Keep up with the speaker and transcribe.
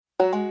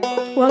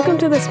Welcome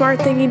to the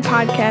Smart Thinking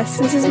Podcast.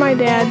 This is my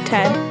dad,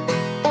 Ted.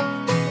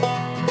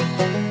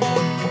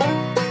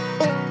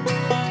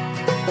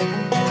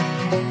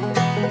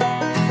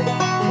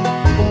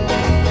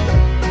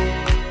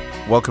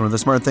 Welcome to the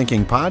Smart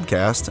Thinking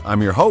Podcast.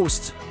 I'm your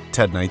host,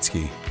 Ted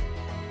Knightsky.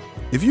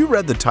 If you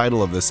read the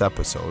title of this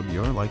episode,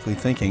 you're likely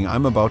thinking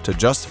I'm about to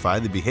justify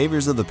the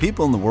behaviors of the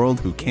people in the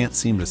world who can't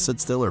seem to sit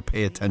still or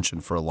pay attention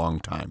for a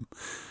long time.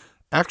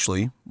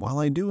 Actually, while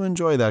I do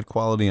enjoy that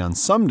quality on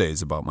some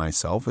days about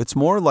myself, it's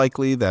more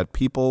likely that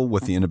people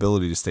with the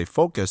inability to stay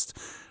focused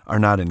are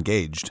not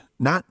engaged,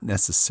 not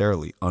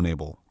necessarily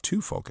unable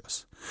to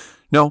focus.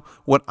 No,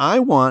 what I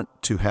want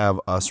to have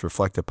us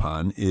reflect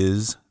upon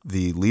is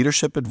the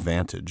leadership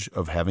advantage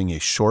of having a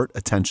short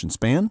attention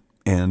span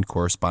and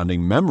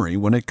corresponding memory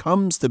when it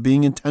comes to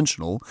being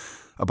intentional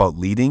about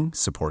leading,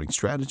 supporting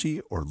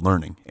strategy, or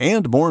learning,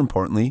 and more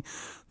importantly,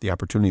 the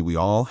opportunity we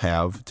all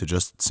have to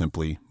just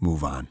simply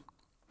move on.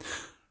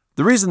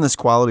 The reason this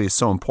quality is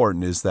so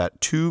important is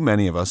that too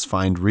many of us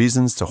find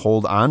reasons to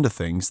hold on to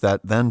things that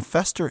then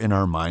fester in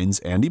our minds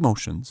and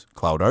emotions,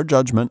 cloud our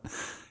judgment,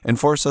 and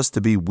force us to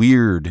be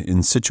weird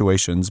in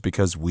situations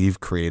because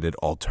we've created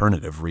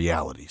alternative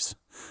realities.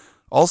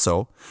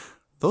 Also,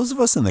 those of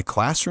us in the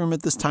classroom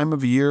at this time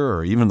of year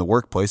or even the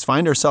workplace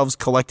find ourselves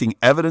collecting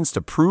evidence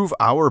to prove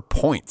our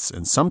points,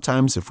 and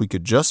sometimes if we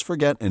could just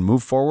forget and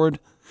move forward,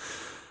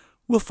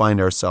 we'll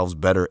find ourselves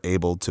better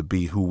able to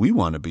be who we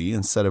want to be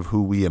instead of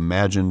who we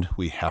imagined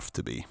we have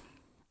to be.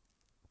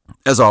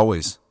 As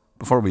always,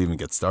 before we even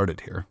get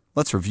started here,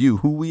 let's review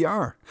who we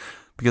are,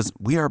 because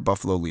we are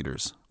Buffalo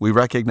leaders. We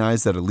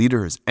recognize that a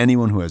leader is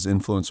anyone who has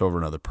influence over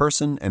another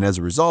person, and as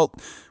a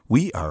result,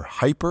 we are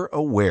hyper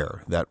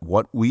aware that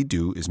what we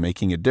do is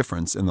making a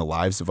difference in the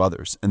lives of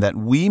others, and that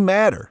we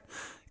matter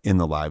in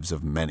the lives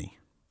of many.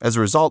 As a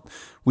result,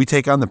 we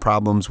take on the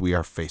problems we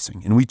are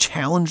facing, and we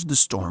challenge the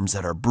storms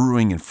that are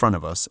brewing in front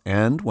of us,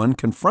 and when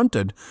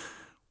confronted,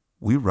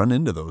 we run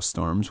into those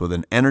storms with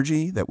an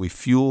energy that we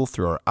fuel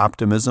through our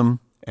optimism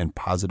and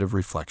positive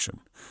reflection,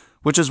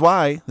 which is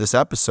why this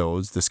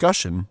episode's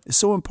discussion is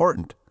so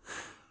important.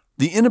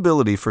 The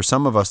inability for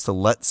some of us to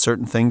let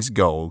certain things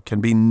go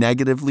can be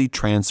negatively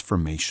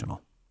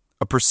transformational.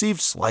 A perceived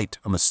slight,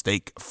 a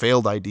mistake, a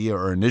failed idea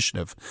or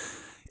initiative.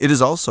 It is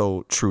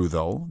also true,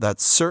 though, that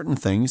certain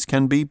things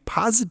can be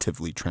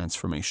positively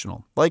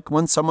transformational, like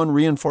when someone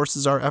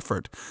reinforces our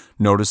effort,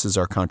 notices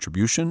our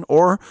contribution,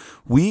 or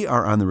we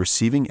are on the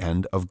receiving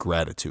end of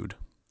gratitude.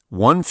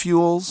 One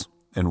fuels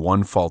and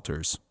one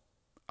falters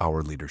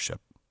our leadership.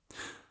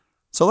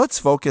 So let's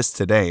focus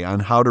today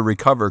on how to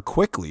recover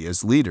quickly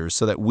as leaders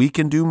so that we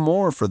can do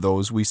more for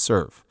those we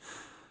serve.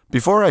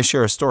 Before I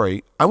share a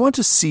story, I want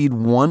to seed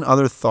one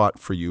other thought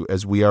for you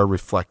as we are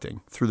reflecting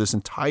through this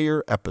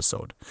entire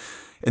episode.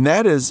 And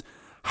that is,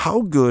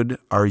 how good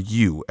are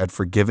you at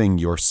forgiving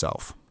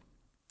yourself?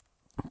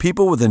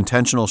 People with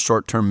intentional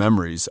short-term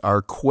memories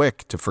are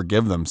quick to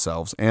forgive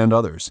themselves and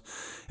others.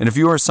 And if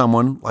you are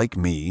someone like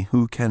me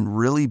who can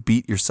really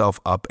beat yourself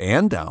up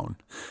and down,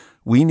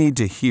 we need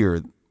to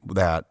hear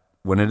that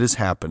when it is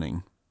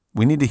happening.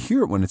 We need to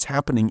hear it when it's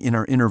happening in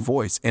our inner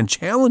voice and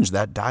challenge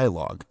that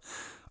dialogue.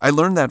 I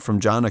learned that from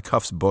John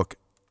Acuff's book,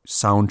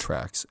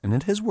 Soundtracks, and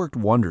it has worked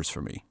wonders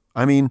for me.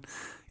 I mean,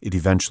 it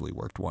eventually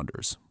worked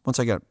wonders once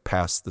I got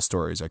past the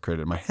stories I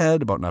created in my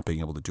head about not being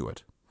able to do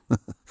it.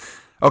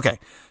 Okay,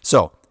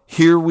 so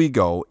here we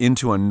go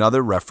into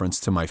another reference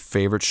to my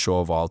favorite show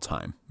of all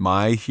time,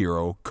 my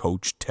hero,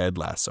 Coach Ted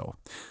Lasso.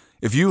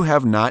 If you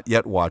have not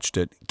yet watched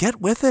it, get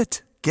with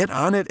it. Get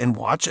on it and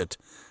watch it.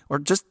 Or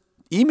just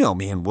email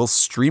me and we'll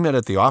stream it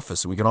at the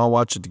office and we can all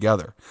watch it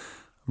together.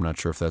 I'm not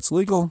sure if that's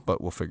legal,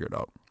 but we'll figure it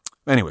out.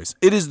 Anyways,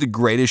 it is the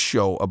greatest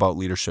show about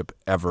leadership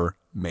ever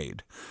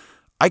made.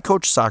 I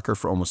coached soccer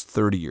for almost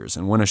 30 years,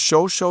 and when a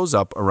show shows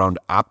up around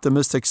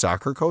optimistic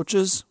soccer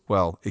coaches,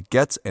 well, it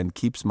gets and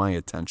keeps my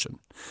attention.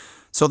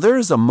 So there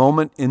is a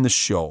moment in the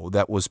show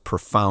that was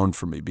profound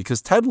for me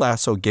because Ted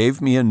Lasso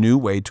gave me a new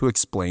way to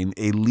explain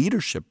a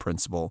leadership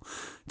principle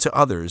to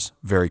others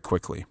very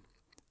quickly.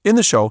 In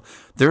the show,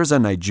 there is a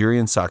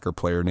Nigerian soccer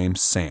player named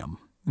Sam,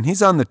 and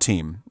he's on the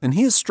team, and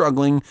he is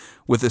struggling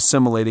with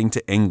assimilating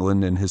to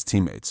England and his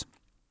teammates.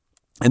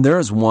 And there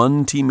is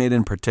one teammate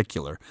in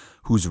particular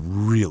who's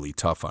really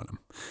tough on him.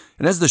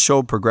 And as the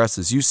show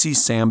progresses, you see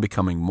Sam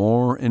becoming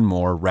more and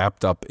more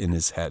wrapped up in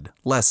his head,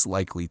 less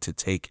likely to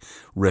take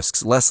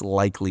risks, less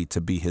likely to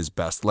be his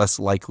best, less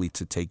likely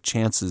to take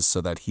chances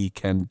so that he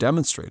can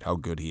demonstrate how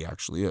good he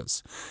actually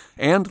is.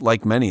 And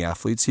like many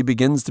athletes, he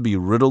begins to be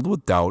riddled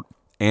with doubt,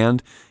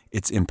 and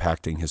it's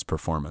impacting his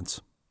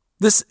performance.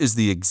 This is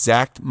the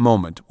exact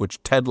moment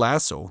which Ted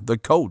Lasso, the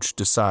coach,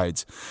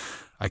 decides,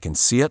 I can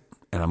see it,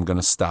 and I'm going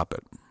to stop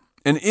it.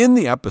 And in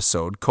the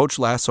episode, Coach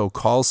Lasso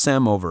calls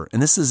Sam over,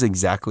 and this is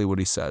exactly what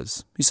he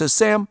says. He says,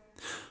 Sam,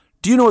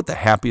 do you know what the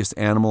happiest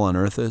animal on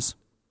earth is?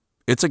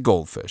 It's a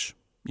goldfish.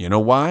 You know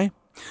why?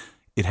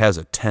 It has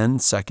a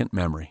 10-second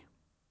memory.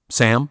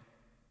 Sam,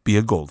 be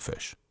a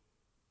goldfish.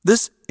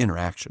 This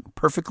interaction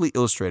perfectly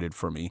illustrated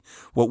for me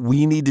what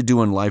we need to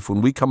do in life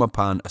when we come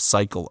upon a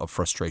cycle of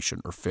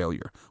frustration or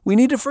failure. We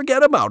need to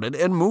forget about it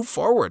and move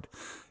forward.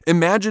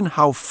 Imagine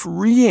how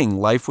freeing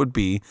life would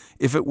be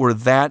if it were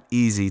that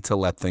easy to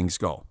let things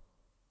go.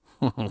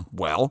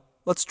 Well,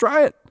 let's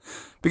try it.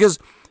 Because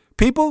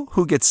people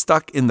who get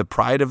stuck in the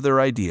pride of their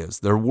ideas,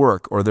 their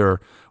work, or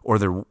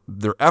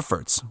their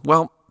efforts,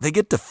 well, they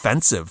get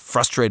defensive,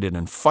 frustrated,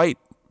 and fight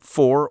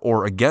for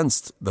or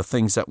against the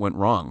things that went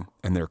wrong,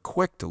 and they're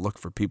quick to look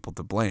for people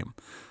to blame.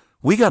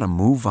 We got to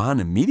move on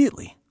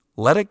immediately.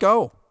 Let it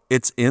go.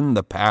 It's in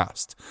the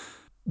past.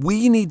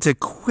 We need to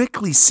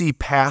quickly see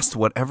past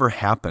whatever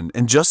happened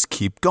and just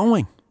keep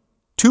going.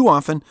 Too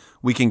often,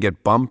 we can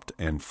get bumped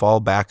and fall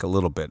back a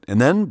little bit and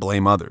then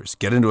blame others,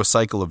 get into a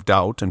cycle of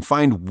doubt, and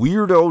find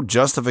weirdo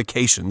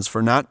justifications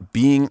for not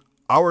being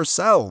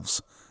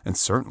ourselves, and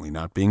certainly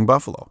not being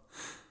Buffalo.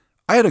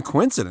 I had a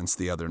coincidence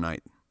the other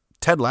night.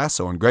 Ted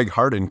Lasso and Greg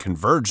Harden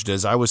converged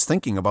as I was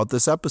thinking about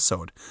this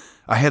episode.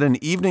 I had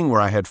an evening where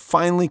I had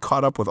finally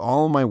caught up with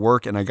all my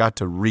work and I got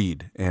to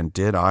read. And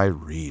did I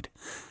read?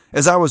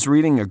 As I was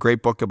reading a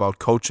great book about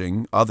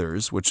coaching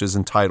others, which is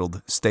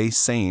entitled Stay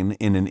Sane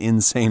in an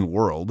Insane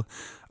World,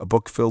 a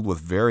book filled with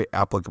very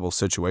applicable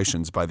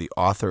situations by the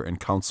author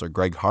and counselor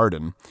Greg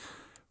Harden,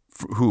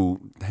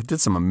 who did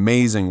some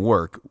amazing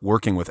work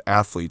working with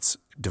athletes,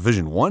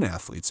 Division I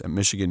athletes at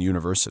Michigan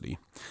University.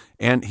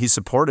 And he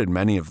supported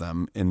many of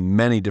them in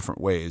many different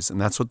ways,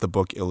 and that's what the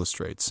book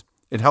illustrates.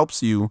 It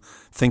helps you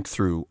think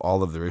through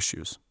all of their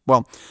issues.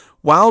 Well,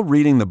 while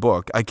reading the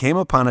book, I came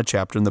upon a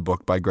chapter in the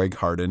book by Greg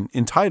Harden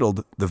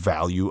entitled The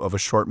Value of a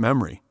Short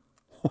Memory.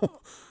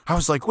 I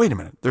was like, wait a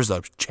minute, there's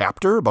a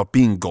chapter about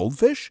being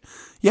goldfish?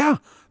 Yeah,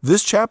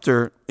 this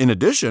chapter, in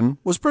addition,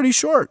 was pretty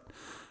short.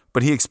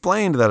 But he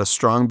explained that a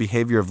strong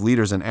behavior of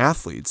leaders and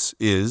athletes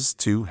is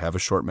to have a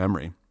short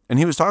memory. And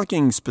he was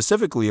talking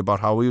specifically about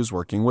how he was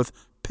working with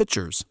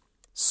pitchers,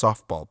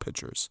 softball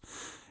pitchers,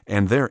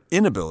 and their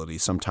inability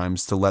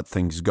sometimes to let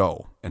things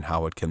go and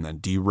how it can then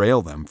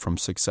derail them from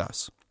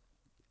success.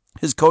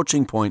 His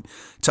coaching point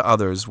to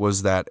others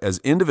was that as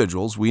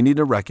individuals, we need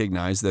to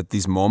recognize that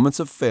these moments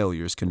of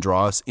failures can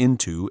draw us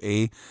into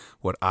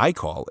what I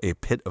call a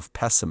pit of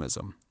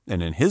pessimism.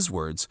 And in his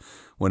words,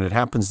 when it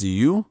happens to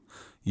you,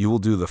 you will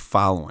do the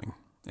following.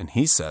 And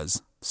he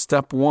says,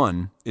 step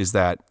one is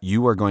that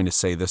you are going to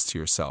say this to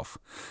yourself.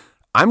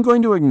 I'm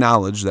going to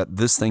acknowledge that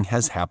this thing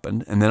has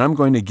happened, and then I'm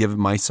going to give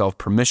myself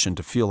permission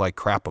to feel like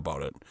crap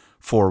about it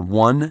for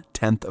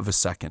 1/10 of a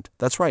second.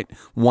 That's right,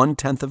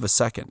 1/10 of a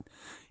second.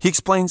 He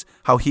explains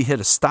how he hit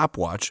a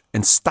stopwatch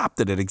and stopped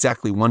it at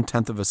exactly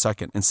 1/10 of a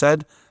second and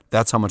said,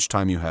 that's how much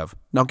time you have.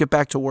 Now get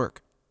back to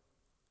work.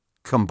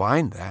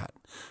 Combine that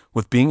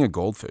with being a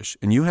goldfish,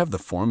 and you have the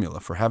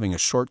formula for having a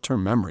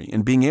short-term memory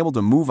and being able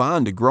to move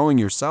on to growing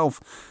yourself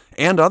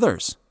and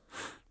others.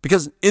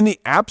 Because in the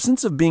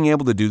absence of being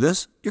able to do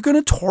this, you're going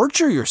to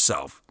torture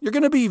yourself. You're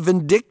going to be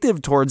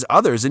vindictive towards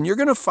others, and you're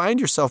going to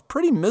find yourself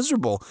pretty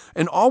miserable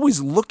and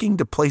always looking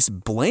to place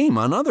blame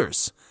on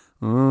others.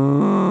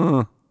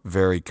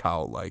 Very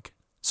cow-like.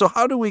 So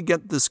how do we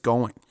get this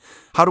going?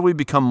 How do we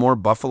become more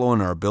Buffalo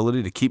in our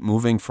ability to keep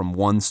moving from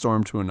one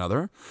storm to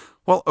another?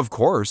 Well, of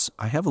course,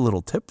 I have a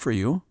little tip for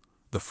you.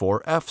 The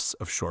 4 F's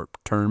of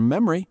short-term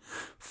memory: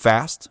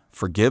 fast,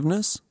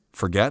 forgiveness,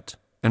 forget,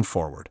 and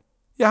forward.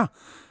 Yeah,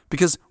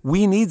 because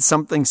we need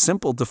something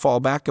simple to fall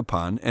back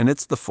upon, and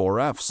it's the 4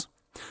 F's.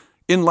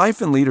 In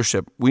life and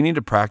leadership, we need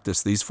to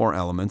practice these 4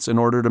 elements in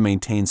order to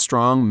maintain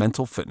strong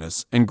mental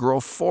fitness and grow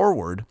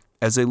forward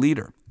as a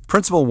leader.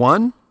 Principle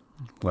 1,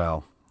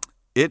 well,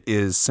 it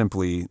is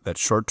simply that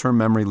short-term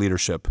memory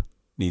leadership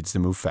needs to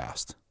move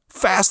fast.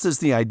 Fast is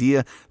the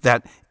idea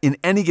that in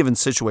any given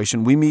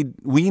situation, we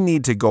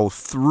need to go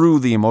through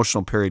the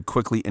emotional period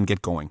quickly and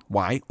get going.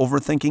 Why?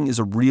 Overthinking is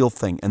a real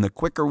thing, and the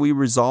quicker we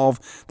resolve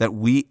that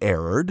we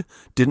erred,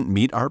 didn't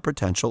meet our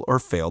potential, or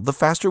failed, the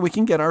faster we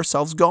can get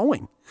ourselves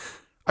going.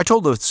 I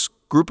told this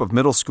group of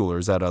middle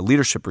schoolers at a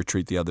leadership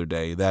retreat the other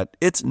day that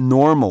it's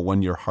normal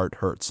when your heart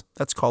hurts.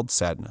 That's called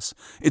sadness.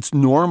 It's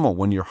normal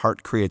when your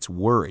heart creates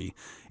worry.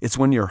 It's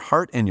when your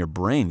heart and your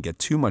brain get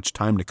too much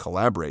time to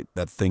collaborate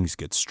that things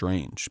get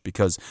strange,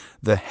 because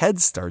the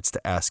head starts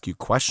to ask you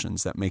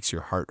questions that makes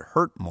your heart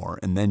hurt more,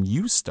 and then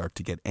you start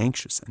to get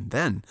anxious. And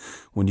then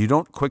when you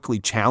don't quickly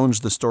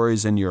challenge the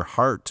stories in your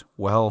heart,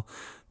 well,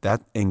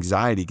 that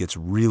anxiety gets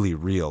really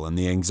real, and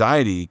the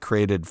anxiety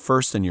created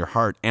first in your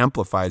heart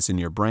amplifies in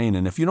your brain.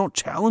 And if you don't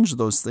challenge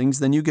those things,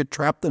 then you get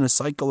trapped in a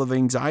cycle of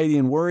anxiety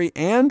and worry,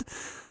 and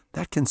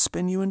that can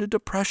spin you into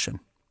depression.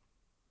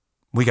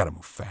 We got to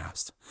move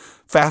fast.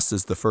 Fast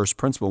is the first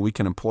principle we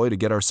can employ to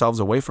get ourselves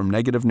away from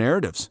negative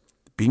narratives.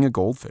 Being a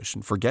goldfish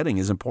and forgetting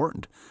is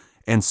important,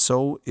 and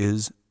so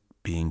is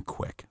being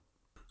quick.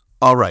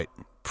 All right,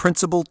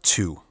 principle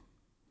 2.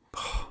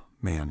 Oh,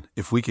 man,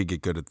 if we could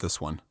get good at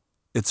this one.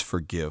 It's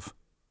forgive.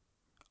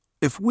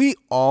 If we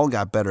all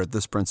got better at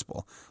this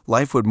principle,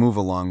 life would move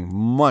along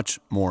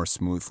much more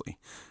smoothly.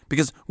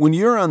 Because when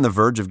you're on the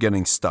verge of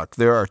getting stuck,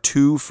 there are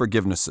 2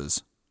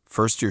 forgivenesses.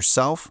 First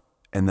yourself,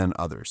 and then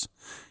others.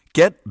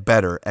 Get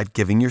better at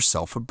giving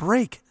yourself a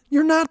break.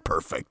 You're not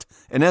perfect.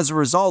 And as a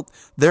result,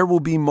 there will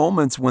be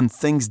moments when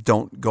things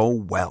don't go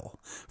well.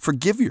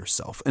 Forgive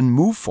yourself and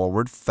move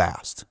forward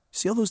fast.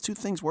 See how those two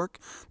things work?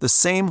 The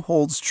same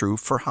holds true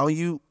for how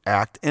you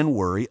act and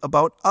worry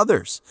about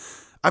others.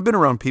 I've been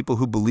around people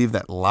who believe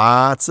that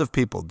lots of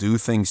people do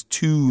things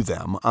to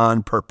them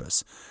on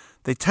purpose.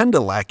 They tend to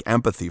lack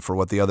empathy for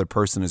what the other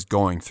person is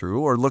going through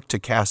or look to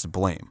cast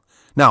blame.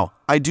 Now,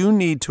 I do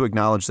need to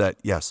acknowledge that,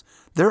 yes,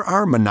 there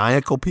are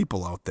maniacal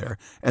people out there,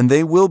 and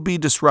they will be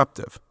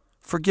disruptive.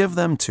 Forgive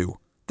them too.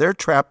 They're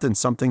trapped in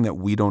something that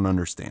we don't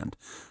understand.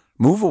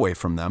 Move away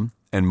from them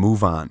and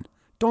move on.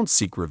 Don't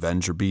seek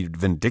revenge or be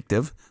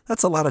vindictive.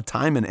 That's a lot of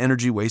time and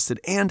energy wasted,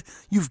 and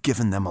you've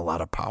given them a lot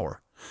of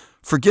power.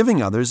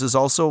 Forgiving others is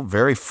also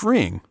very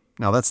freeing.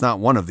 Now, that's not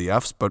one of the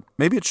F's, but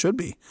maybe it should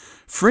be.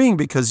 Freeing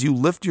because you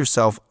lift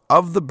yourself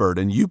of the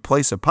burden you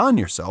place upon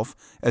yourself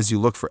as you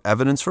look for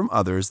evidence from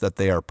others that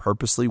they are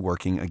purposely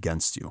working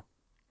against you.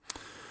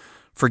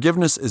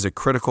 Forgiveness is a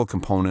critical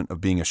component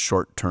of being a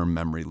short-term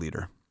memory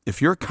leader.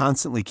 If you're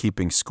constantly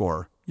keeping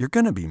score, you're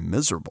going to be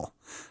miserable.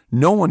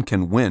 No one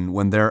can win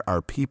when there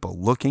are people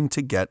looking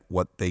to get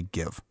what they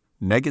give,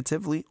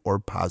 negatively or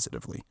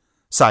positively.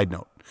 Side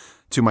note,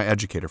 to my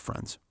educator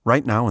friends,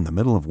 right now in the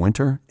middle of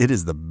winter, it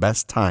is the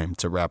best time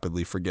to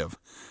rapidly forgive.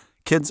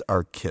 Kids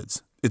are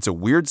kids. It's a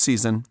weird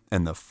season,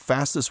 and the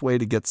fastest way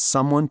to get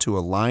someone to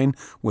align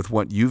with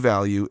what you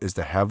value is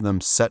to have them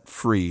set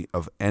free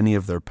of any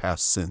of their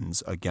past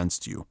sins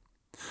against you.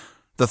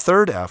 The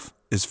third F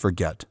is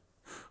forget.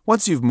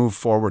 Once you've moved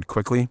forward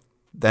quickly,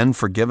 then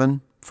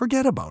forgiven,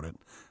 forget about it.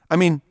 I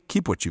mean,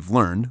 keep what you've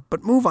learned,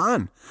 but move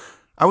on.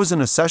 I was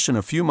in a session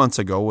a few months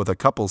ago with a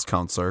couples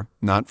counselor,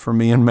 not for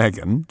me and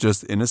Megan,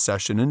 just in a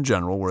session in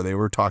general where they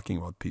were talking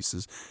about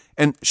pieces.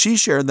 And she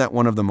shared that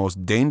one of the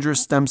most dangerous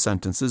stem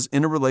sentences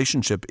in a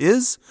relationship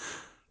is,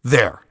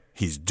 "There,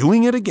 he's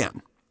doing it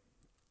again."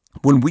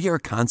 When we are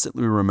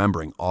constantly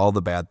remembering all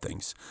the bad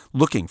things,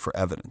 looking for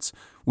evidence,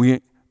 we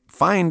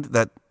find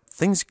that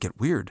things get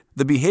weird.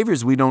 The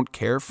behaviors we don't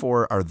care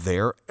for are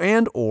there,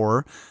 and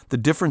or the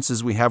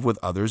differences we have with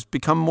others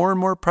become more and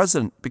more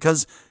present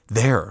because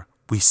there,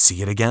 we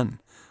see it again.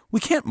 We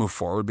can't move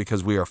forward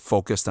because we are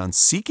focused on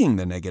seeking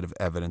the negative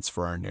evidence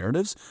for our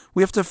narratives.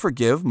 We have to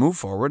forgive, move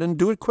forward, and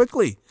do it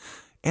quickly,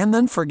 and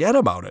then forget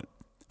about it.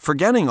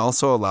 Forgetting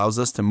also allows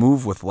us to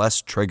move with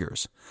less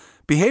triggers.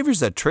 Behaviors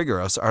that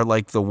trigger us are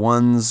like the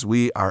ones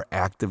we are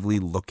actively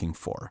looking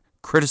for.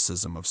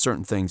 Criticism of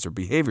certain things or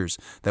behaviors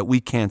that we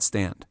can't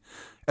stand.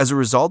 As a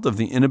result of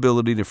the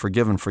inability to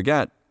forgive and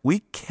forget, we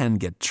can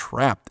get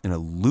trapped in a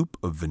loop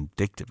of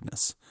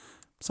vindictiveness.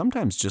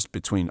 Sometimes just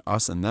between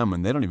us and them,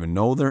 and they don't even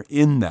know they're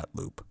in that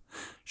loop.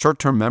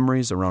 Short-term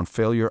memories around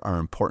failure are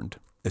important,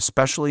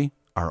 especially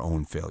our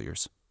own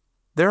failures.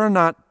 There are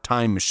not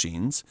time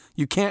machines.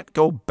 You can't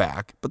go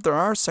back, but there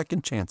are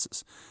second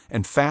chances.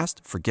 And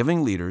fast,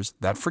 forgiving leaders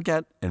that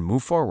forget and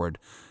move forward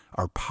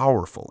are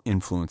powerful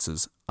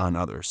influences on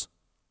others.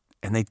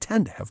 And they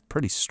tend to have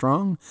pretty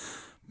strong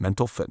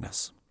mental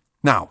fitness.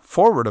 Now,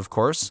 forward, of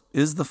course,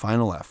 is the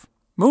final F.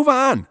 Move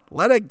on.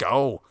 Let it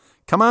go.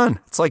 Come on.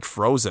 It's like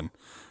Frozen.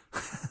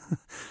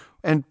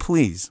 And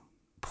please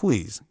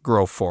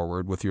grow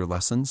forward with your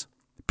lessons.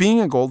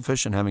 Being a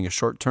goldfish and having a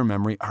short-term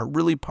memory are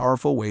really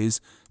powerful ways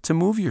to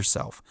move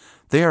yourself.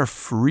 They are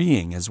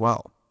freeing as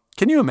well.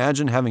 Can you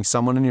imagine having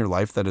someone in your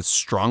life that is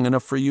strong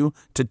enough for you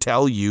to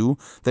tell you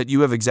that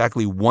you have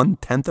exactly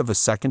 1/10 of a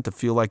second to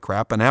feel like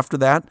crap, and after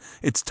that,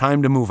 it's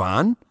time to move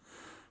on?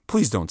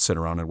 Please don't sit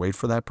around and wait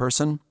for that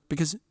person,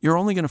 because you're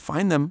only going to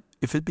find them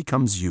if it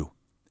becomes you,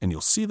 and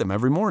you'll see them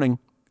every morning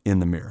in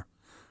the mirror.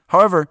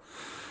 However,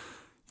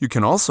 you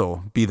can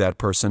also be that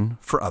person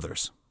for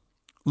others.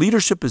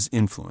 Leadership is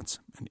influence,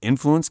 and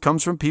influence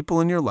comes from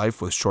people in your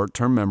life with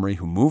short-term memory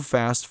who move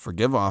fast,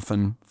 forgive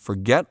often,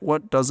 forget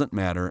what doesn't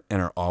matter,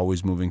 and are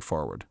always moving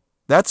forward.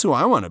 That's who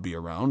I want to be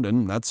around,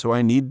 and that's who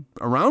I need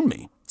around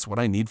me. It's what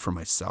I need for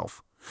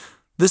myself.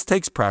 This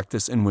takes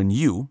practice, and when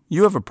you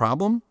have a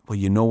problem, well,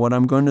 you know what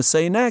I'm going to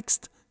say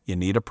next. You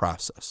need a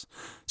process.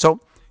 So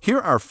here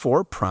are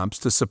 4 prompts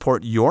to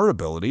support your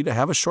ability to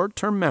have a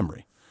short-term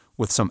memory,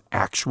 with some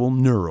actual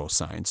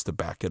neuroscience to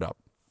back it up.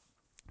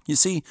 You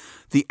see,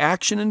 the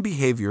action and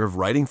behavior of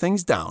writing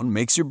things down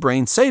makes your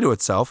brain say to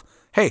itself,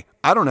 hey,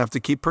 I don't have to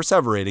keep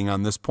perseverating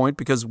on this point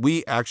because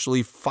we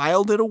actually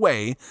filed it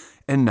away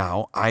and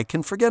now I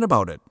can forget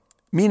about it.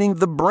 Meaning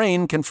the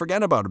brain can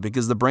forget about it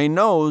because the brain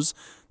knows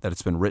that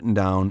it's been written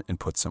down and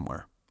put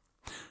somewhere.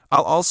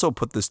 I'll also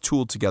put this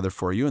tool together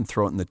for you and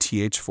throw it in the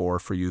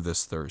TH4 for you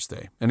this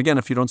Thursday. And again,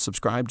 if you don't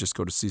subscribe, just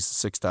go to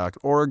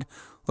cesa6.org,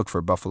 look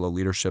for Buffalo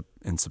Leadership,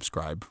 and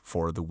subscribe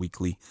for the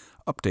weekly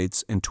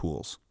updates and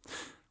tools.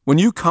 When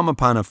you come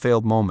upon a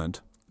failed moment,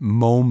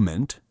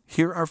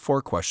 here are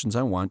 4 questions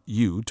I want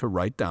you to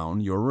write down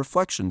your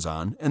reflections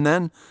on and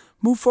then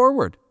move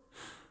forward.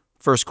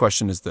 First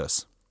question is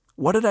this: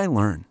 what did I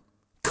learn?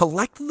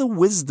 Collect the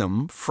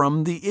wisdom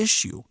from the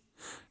issue.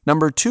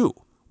 Number 2,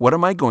 what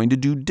am I going to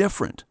do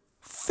different?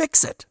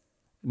 Fix it.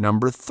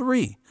 Number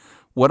 3,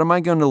 what am I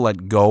going to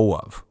let go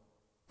of?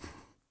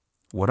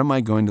 What am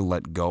I going to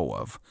let go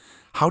of?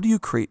 How do you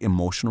create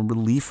emotional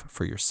relief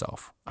for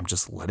yourself? I'm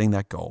just letting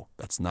that go.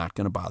 That's not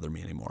going to bother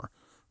me anymore.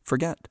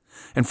 Forget.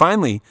 And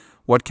finally,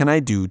 what can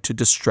I do to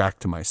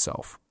distract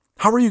myself?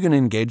 How are you going to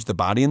engage the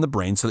body and the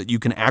brain so that you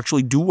can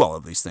actually do all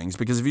of these things?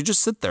 Because if you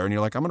just sit there and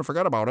you're like, I'm going to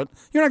forget about it,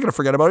 you're not going to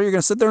forget about it. You're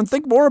going to sit there and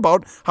think more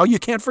about how you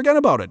can't forget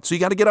about it. So you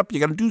got to get up, you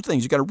got to do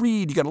things, you got to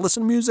read, you got to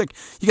listen to music,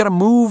 you got to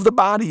move the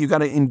body, you got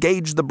to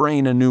engage the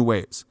brain in new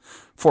ways.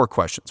 4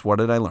 questions. What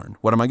did I learn?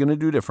 What am I going to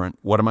do different?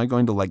 What am I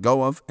going to let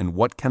go of? And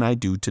what can I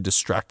do to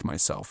distract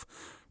myself?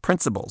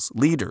 Principals,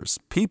 leaders,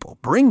 people,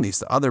 bring these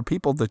to other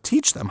people to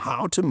teach them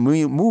how to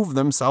move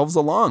themselves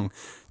along,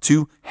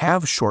 to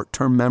have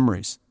short-term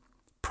memories.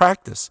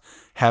 Practice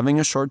having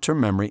a short-term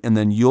memory, and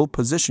then you'll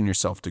position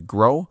yourself to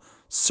grow,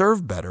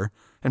 serve better,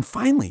 and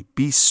finally,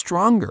 be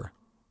stronger.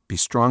 Be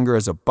stronger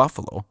as a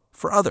buffalo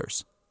for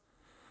others.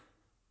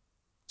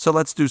 So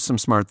let's do some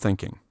smart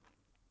thinking.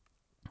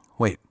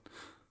 Wait,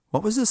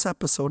 what was this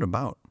episode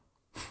about?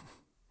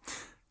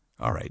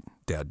 All right,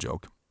 dad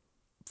joke.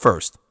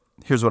 First,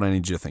 here's what I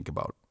need you to think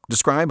about.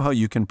 Describe how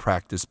you can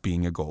practice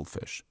being a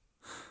goldfish.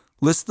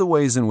 List the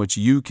ways in which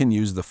you can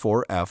use the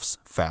 4 F's,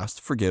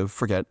 fast, forgive,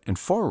 forget, and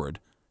forward,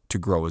 to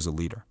grow as a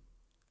leader.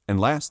 And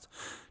last,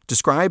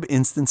 describe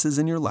instances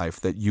in your life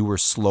that you were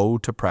slow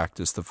to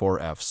practice the 4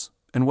 F's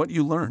and what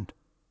you learned.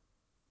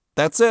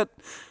 That's it.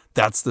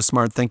 That's the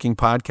Smart Thinking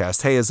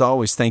Podcast. Hey, as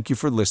always, thank you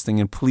for listening,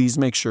 and please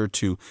make sure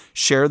to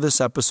share this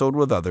episode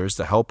with others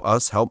to help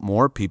us help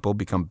more people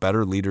become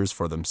better leaders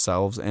for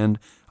themselves and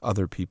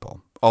other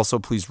people. Also,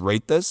 please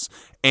rate this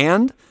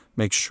and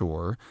make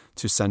sure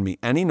to send me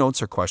any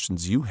notes or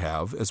questions you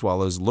have, as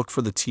well as look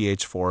for the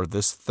TH4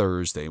 this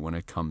Thursday when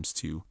it comes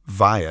to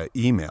via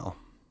email.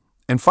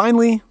 And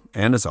finally,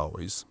 and as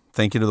always,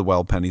 thank you to the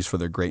Well Pennies for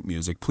their great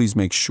music. Please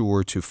make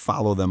sure to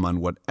follow them on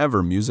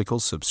whatever musical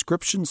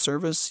subscription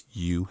service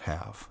you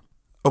have.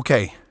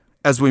 Okay,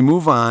 as we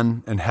move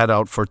on and head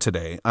out for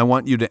today, I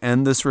want you to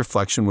end this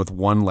reflection with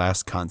one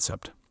last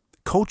concept: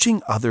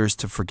 coaching others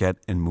to forget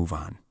and move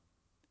on.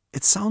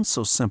 It sounds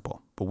so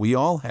simple, but we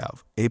all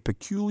have a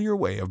peculiar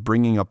way of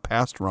bringing up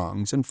past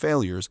wrongs and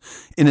failures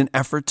in an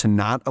effort to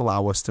not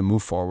allow us to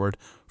move forward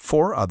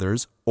for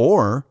others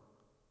or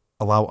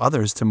allow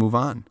others to move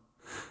on.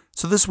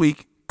 So this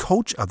week,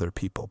 coach other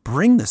people.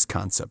 Bring this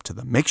concept to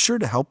them. Make sure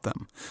to help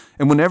them.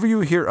 And whenever you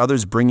hear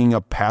others bringing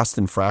up past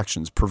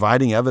infractions,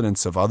 providing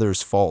evidence of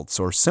others' faults,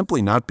 or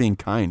simply not being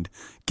kind,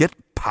 get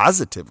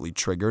positively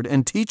triggered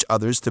and teach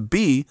others to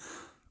be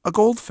a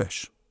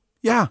goldfish.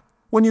 Yeah.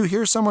 When you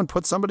hear someone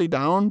put somebody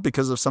down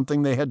because of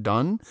something they had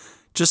done,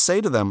 just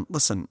say to them,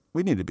 listen,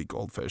 we need to be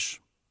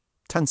goldfish.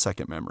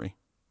 10-second memory.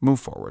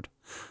 Move forward.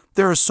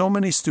 There are so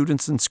many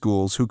students in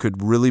schools who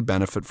could really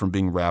benefit from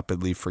being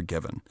rapidly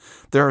forgiven.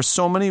 There are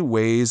so many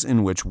ways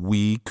in which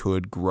we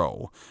could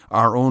grow.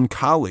 Our own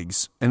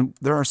colleagues, and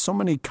there are so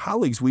many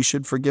colleagues we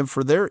should forgive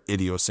for their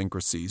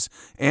idiosyncrasies,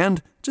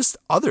 and just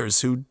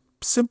others who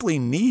simply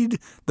need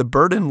the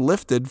burden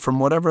lifted from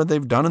whatever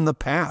they've done in the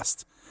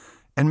past.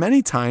 And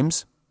many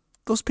times,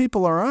 those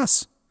people are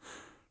us.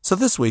 So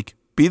this week,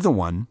 be the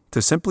one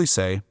to simply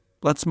say,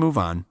 let's move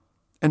on,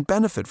 and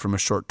benefit from a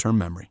short-term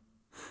memory.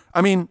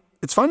 I mean,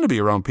 it's fun to be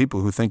around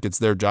people who think it's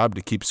their job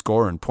to keep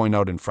score and point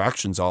out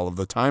infractions all of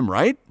the time,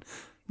 right?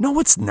 No,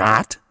 it's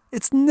not.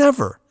 It's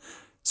never.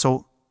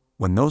 So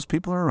when those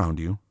people are around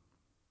you,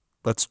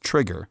 let's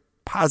trigger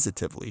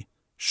positively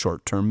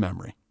short-term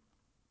memory.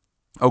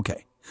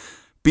 Okay,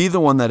 be the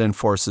one that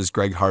enforces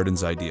Greg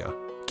Harden's idea.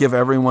 Give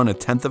everyone a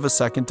 1/10 of a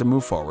second to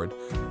move forward,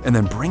 and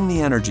then bring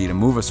the energy to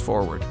move us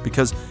forward,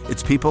 because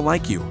it's people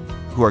like you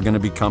who are going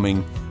to be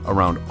coming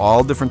around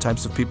all different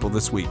types of people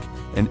this week,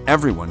 and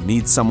everyone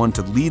needs someone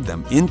to lead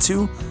them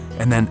into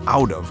and then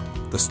out of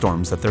the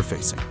storms that they're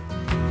facing.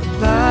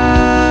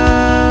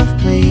 Love,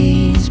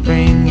 please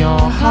bring your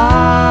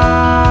heart.